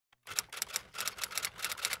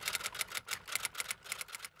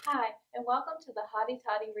and welcome to the Hotty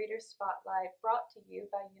Toddy Reader Spotlight brought to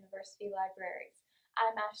you by University Libraries.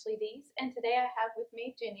 I'm Ashley Dees, and today I have with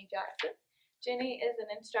me Jenny Jackson. Jenny is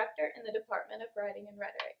an instructor in the Department of Writing and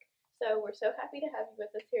Rhetoric. So we're so happy to have you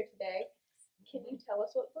with us here today. Can you tell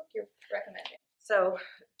us what book you're recommending? So,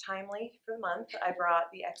 timely for the month, I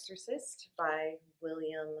brought The Exorcist by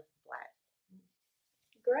William Blatty.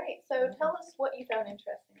 Great. So tell us what you found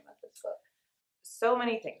interesting about this book. So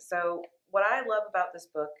many things. So, what I love about this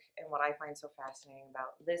book and what I find so fascinating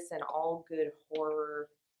about this and all good horror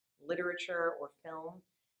literature or film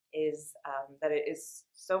is that it is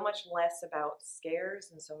so much less about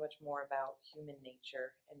scares and so much more about human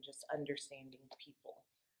nature and just understanding people.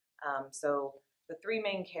 So the three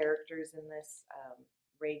main characters in this,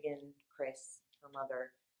 Reagan, Chris, her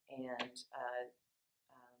mother, and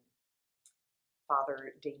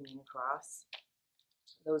Father Damien Cross,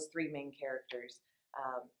 those three main characters,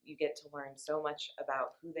 you get to learn so much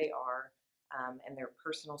about who they are and their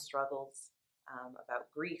personal struggles,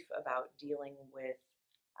 about grief, about dealing with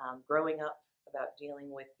growing up, about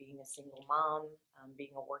dealing with being a single mom,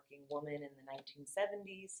 being a working woman in the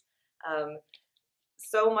 1970s.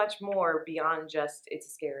 So much more beyond just it's a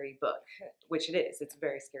scary book, which it is. It's a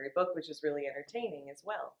very scary book, which is really entertaining as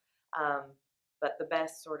well. But the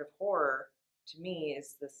best sort of horror to me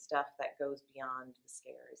is the stuff that goes beyond the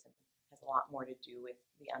scares and has a lot more to do with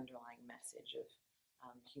the underlying message of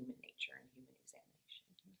human nature and human examination.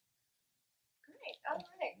 Great. All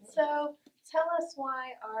right. So tell us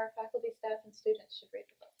why our faculty, staff, and students should read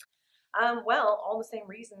the book. Well, all the same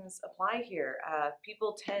reasons apply here.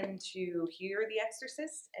 People tend to hear The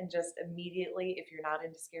Exorcist and just immediately, if you're not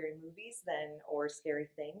into scary movies then or scary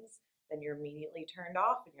things, then you're immediately turned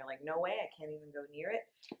off and you're like, no way, I can't even go near it.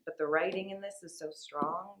 But the writing in this is so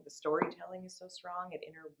strong. The storytelling is so strong. It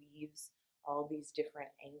interweaves all these different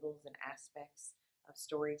angles and aspects of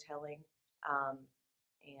storytelling.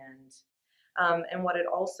 And what it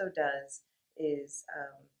also does is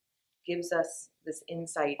gives us this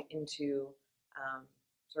insight into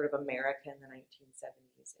sort of America in the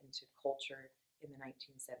 1970s, into culture in the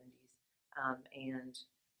 1970s, and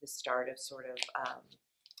the start of sort of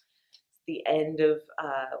the end of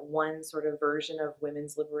one sort of version of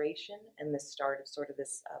women's liberation and the start of sort of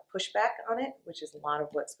this pushback on it, which is a lot of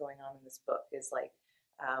what's going on in this book. Is like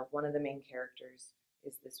one of the main characters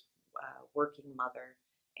is this working mother,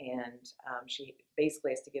 and she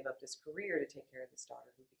basically has to give up this career to take care of this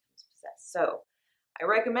daughter who becomes possessed. So I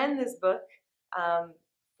recommend this book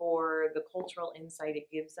for the cultural insight it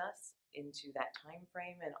gives us into that time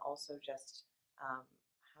frame, and also just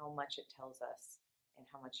how much it tells us and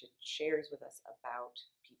how much it shares with us about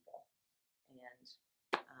people. And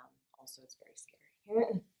also it's very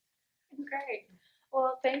scary. Great.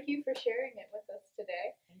 Well, thank you for sharing it with us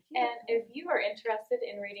today. Thank you. And if you are interested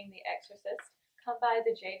in reading The Exorcist, come by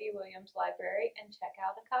the J.D. Williams Library and check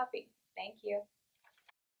out a copy. Thank you.